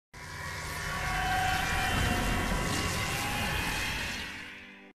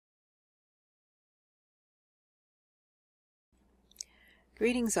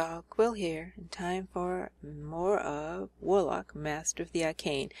Greetings all, Quill here, and time for more of Warlock Master of the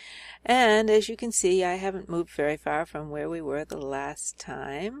Arcane. And as you can see, I haven't moved very far from where we were the last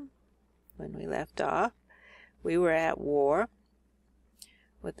time when we left off. We were at war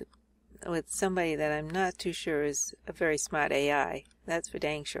with somebody that I'm not too sure is a very smart AI. That's for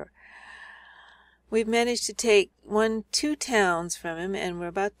dang sure. We've managed to take two towns from him, and we're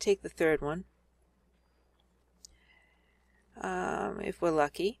about to take the third one. If we're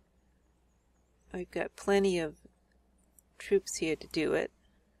lucky. We've got plenty of troops here to do it.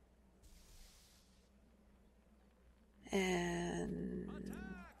 And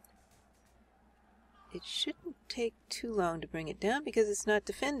it shouldn't take too long to bring it down because it's not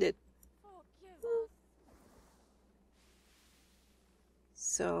defended.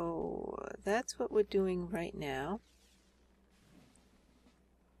 So that's what we're doing right now.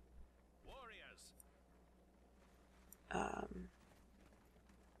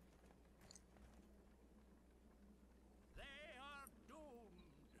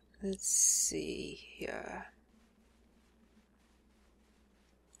 Let's see here.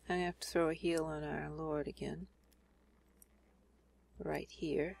 I have to throw a heal on our Lord again. Right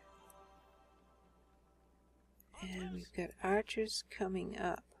here. And we've got archers coming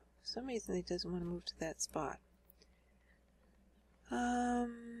up. For some reason he doesn't want to move to that spot.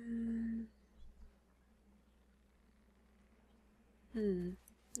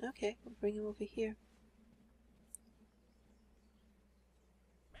 Okay, we'll bring him over here.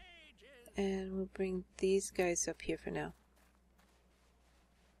 And we'll bring these guys up here for now.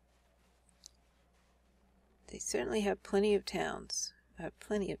 They certainly have plenty of towns,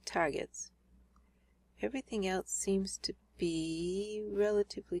 plenty of targets. Everything else seems to be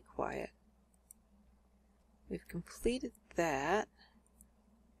relatively quiet. We've completed that.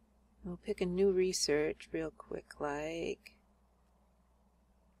 We'll pick a new research real quick, like...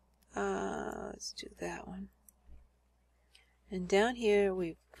 let's do that one. And down here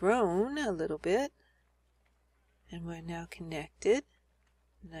we've grown a little bit. And we're now connected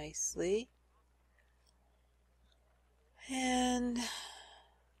nicely. And...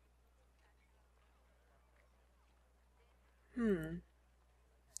 I'm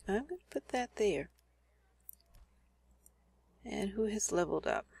going to put that there. And who has leveled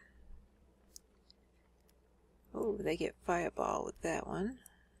up? Oh, they get fireball with that one.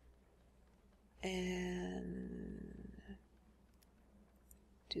 And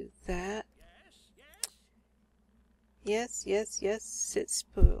do that. Yes, yes, yes. Sit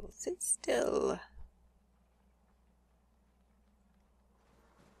still. Sit still.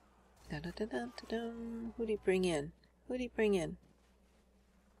 Dun-dun-dun-dun-dun. Who'd he bring in? Who'd he bring in?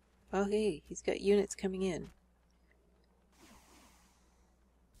 Oh, hey, he's got units coming in.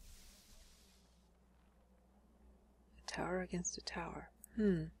 A tower against a tower.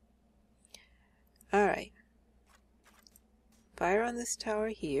 Alright. Fire on this tower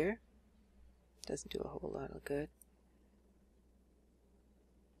here. Doesn't do a whole lot of good.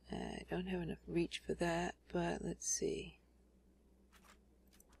 I don't have enough reach for that, but let's see.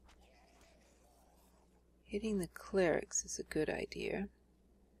 Hitting the clerics is a good idea.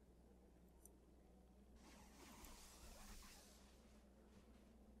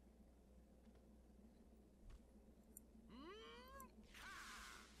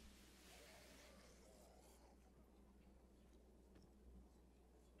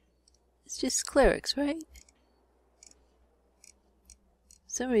 It's just clerics, right? For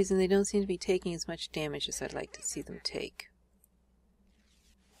some reason they don't seem to be taking as much damage as I'd like to see them take.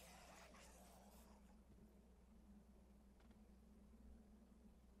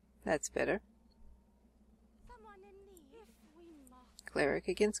 That's better. Cleric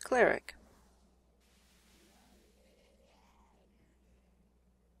against cleric.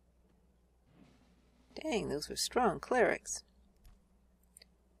 Dang, those were strong clerics.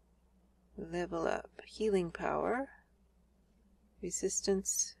 Level up. Healing power.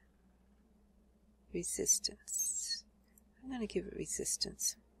 Resistance. Resistance. I'm going to give it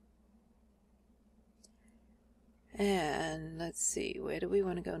resistance. And let's see, where do we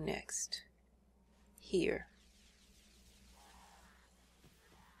want to go next? Here.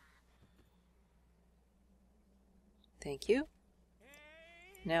 Thank you.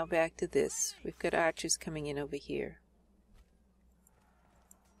 Now back to this. We've got archers coming in over here.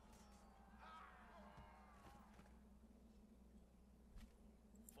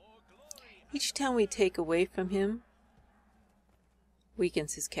 Each town we take away from him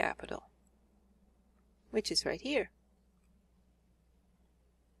weakens his capital, which is right here.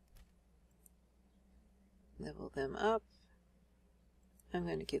 Level them up. I'm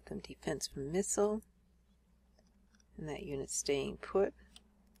going to give them defense from missile. And that unit's staying put.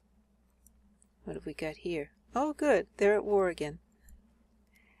 What have we got here? Oh, good. They're at war again.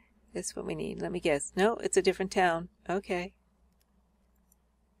 That's what we need. Let me guess. No, it's a different town. Okay.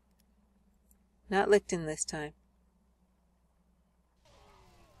 Not Licton this time.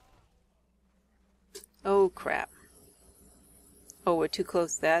 Oh, crap. Oh, we're too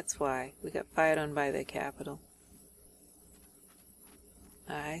close. That's why. We got fired on by the capital.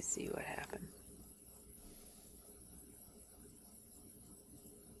 I see what happened.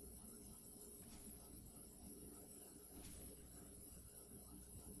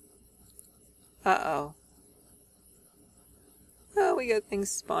 Uh-oh. Oh, we got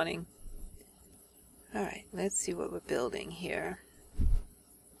things spawning. Alright, let's see what we're building here.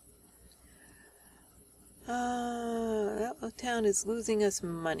 That town is losing us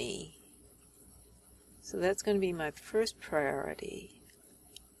money. So that's going to be my first priority.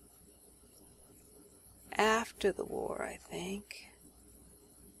 After the war, I think.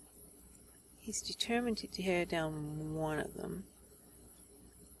 He's determined to tear down one of them.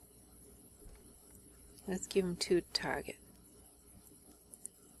 Let's give him 2 to target.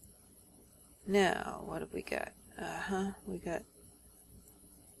 Now, what have we got? We got a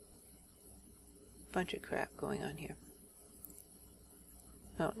bunch of crap going on here.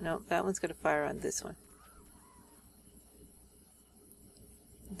 Oh, no, that one's going to fire on this one.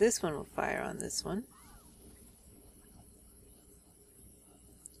 This one will fire on this one.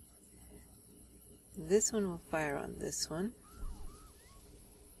 This one will fire on this one.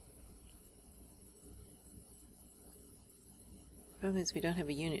 Problem is we don't have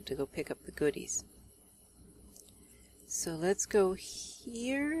a unit to go pick up the goodies. So let's go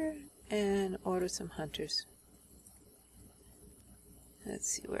here and order some hunters. Let's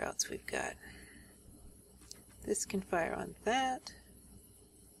see where else we've got. This can fire on that.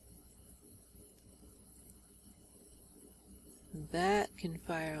 That can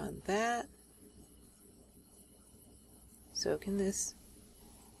fire on that. So can this.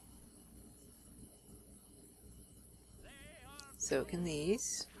 So can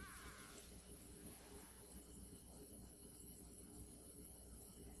these.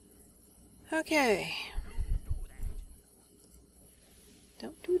 Okay.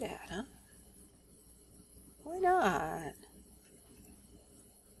 Don't do that, huh? Why not?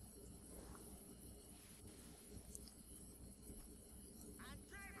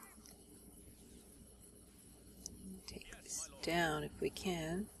 Take this down if we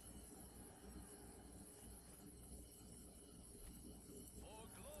can.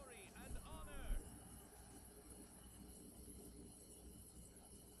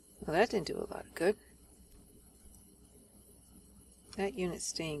 Well, that didn't do a lot of good. That unit's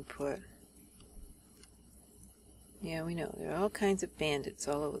staying put. Yeah, we know. There are all kinds of bandits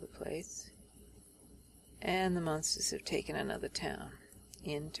all over the place. And the monsters have taken another town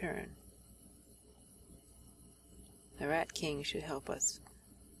in turn. The Rat King should help us.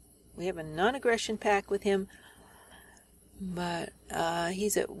 We have a non-aggression pact with him, but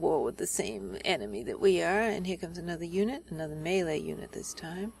he's at war with the same enemy that we are. And here comes another unit, another melee unit this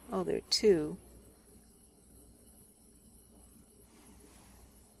time. Oh, there are 2.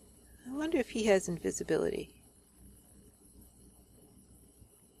 I wonder if he has invisibility.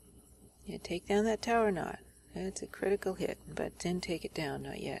 Yeah, take down that tower or not. It's a critical hit, but didn't take it down,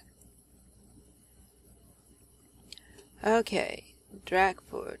 not yet. Okay,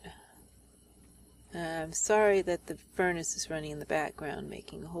 Drakford. I'm sorry that the furnace is running in the background,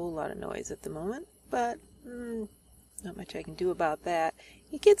 making a whole lot of noise at the moment, but not much I can do about that.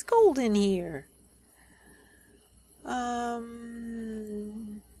 It gets cold in here.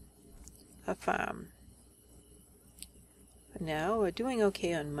 A farm. But now we're doing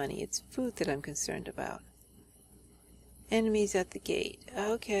okay on money. It's food that I'm concerned about. Enemies at the gate.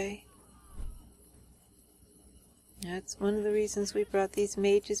 Okay. That's one of the reasons we brought these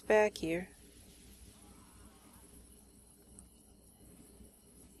mages back here.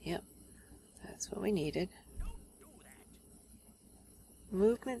 Yep, that's what we needed.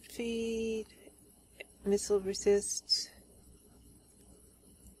 Movement feed, missile resist.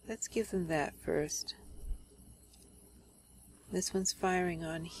 Let's give them that first. This one's firing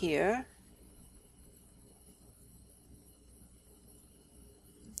on here.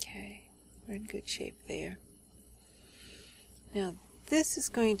 Okay, we're in good shape there. Now, this is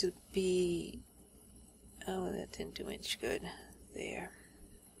going to be... Oh, that didn't do much good. There.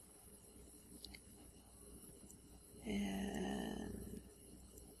 And...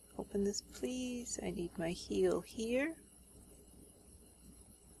 Open this, please. I need my heal here.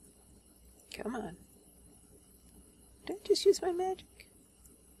 Come on. Don't just use my magic.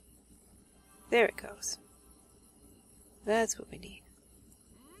 There it goes. That's what we need.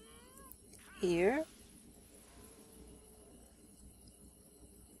 here.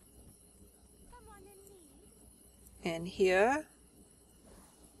 And here.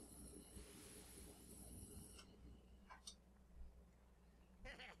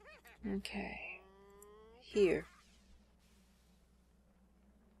 Okay. Here.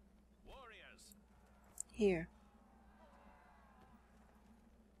 Here.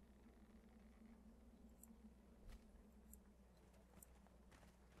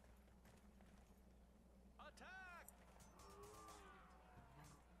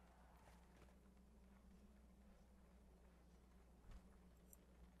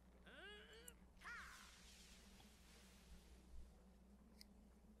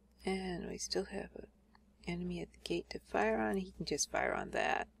 And we still have an enemy at the gate to fire on. He can just fire on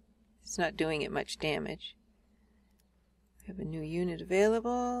that. It's not doing it much damage. We have a new unit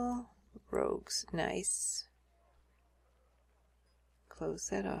available. Rogues. Nice. Close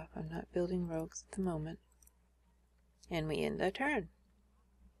that off. I'm not building rogues at the moment. And we end our turn.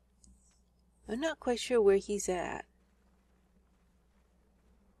 I'm not quite sure where he's at.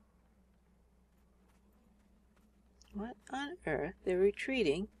 What on earth? They're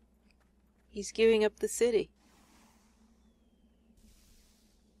retreating. He's giving up the city.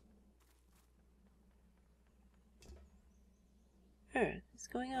 Earth, what's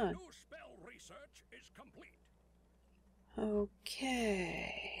going on? New spell research is complete.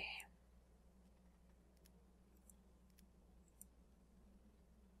 Okay.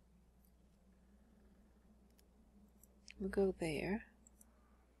 We'll go there.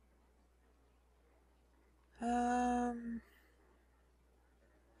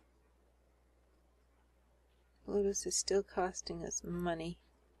 Lotus is still costing us money.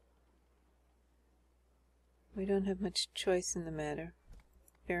 We don't have much choice in the matter.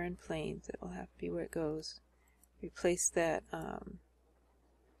 Barren Plains, that will have to be where it goes. Replace that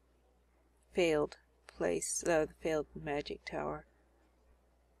failed place, the failed magic tower.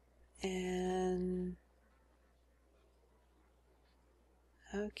 And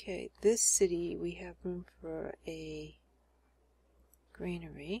okay, this city we have room for a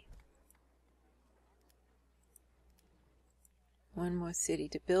granary. One more city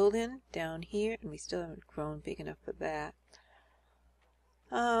to build in down here, and we still haven't grown big enough for that.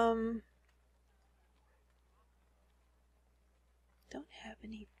 Don't have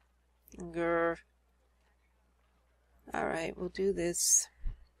any. Grr. Alright, we'll do this.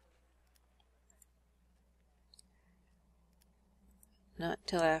 Not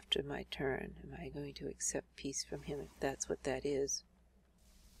till after my turn am I going to accept peace from him, if that's what that is.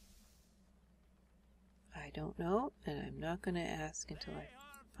 I don't know, and I'm not going to ask until I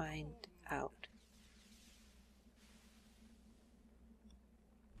find out.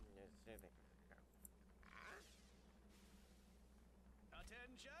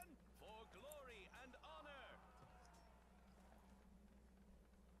 Attention for glory and honor.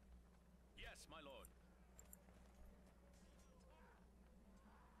 Yes, my lord.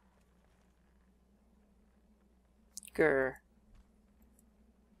 Grr.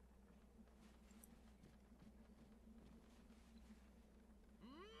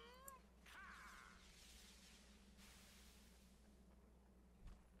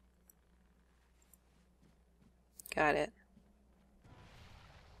 Got it.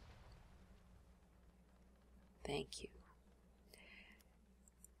 Thank you.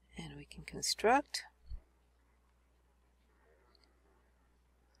 And we can construct.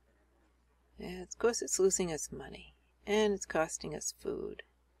 And of course it's losing us money. And it's costing us food.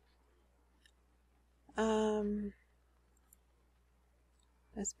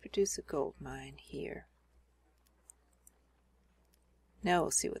 Let's produce a gold mine here. Now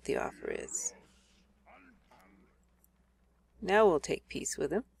we'll see what the offer is. Now we'll take peace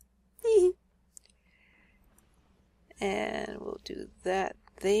with him. And we'll do that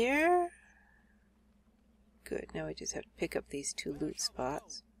there. Good, now we just have to pick up these 2 loot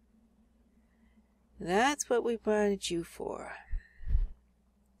spots. That's what we wanted you for.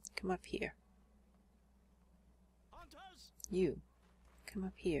 Come up here. You, come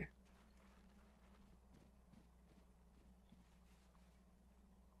up here.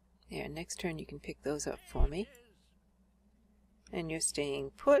 There, next turn you can pick those up for me. And you're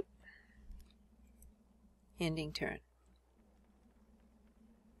staying put. Ending turn.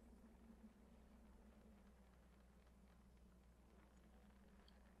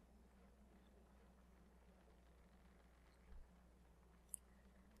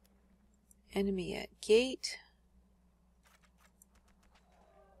 Enemy at gate.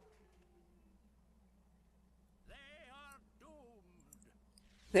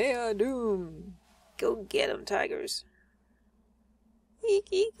 They are doomed. Go get 'em, tigers. Eek,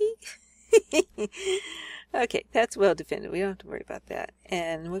 eek, eek. Okay, that's well defended. We don't have to worry about that.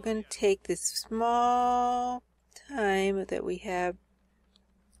 And we're going to take this small time that we have.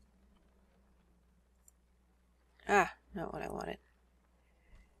 Ah, not what I wanted.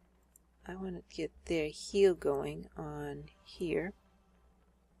 I want to get their heal going on here.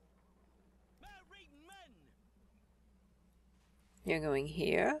 Merry men! You're going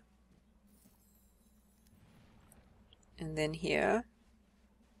here. And then here.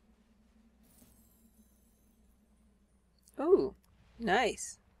 Ooh,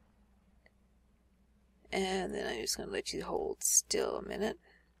 nice. And then I'm just going to let you hold still a minute.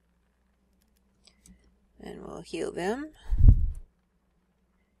 And we'll heal them.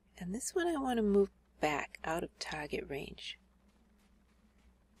 And this one I want to move back out of target range.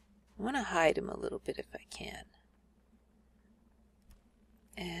 I want to hide him a little bit if I can.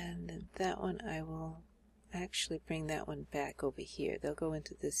 And that one I will actually bring that one back over here. They'll go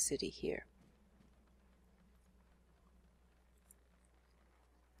into this city here.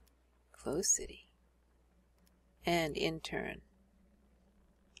 Close city. And in turn.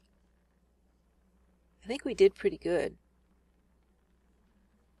 I think we did pretty good.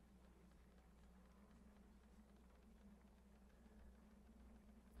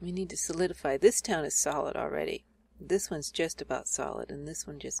 We need to solidify. This town is solid already. This one's just about solid, and this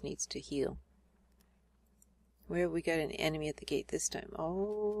one just needs to heal. Where have we got an enemy at the gate this time?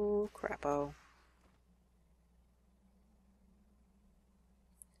 Oh, crap-o.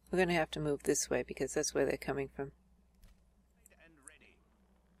 We're going to have to move this way because that's where they're coming from. And ready.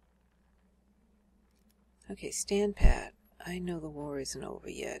 Okay, stand pat. I know the war isn't over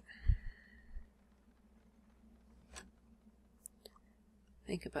yet.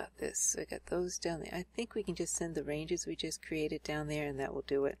 Think about this. I got those down there. I think we can just send the ranges we just created down there and that will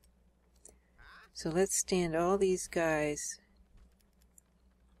do it. So let's stand all these guys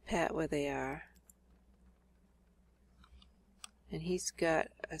pat where they are. And he's got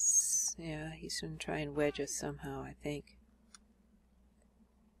us, yeah, he's going to try and wedge us somehow, I think.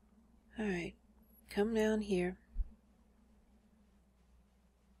 Alright, come down here.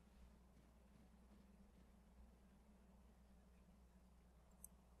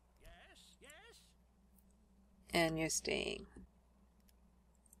 Yes, yes. And you're staying.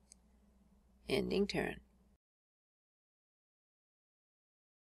 Ending turn.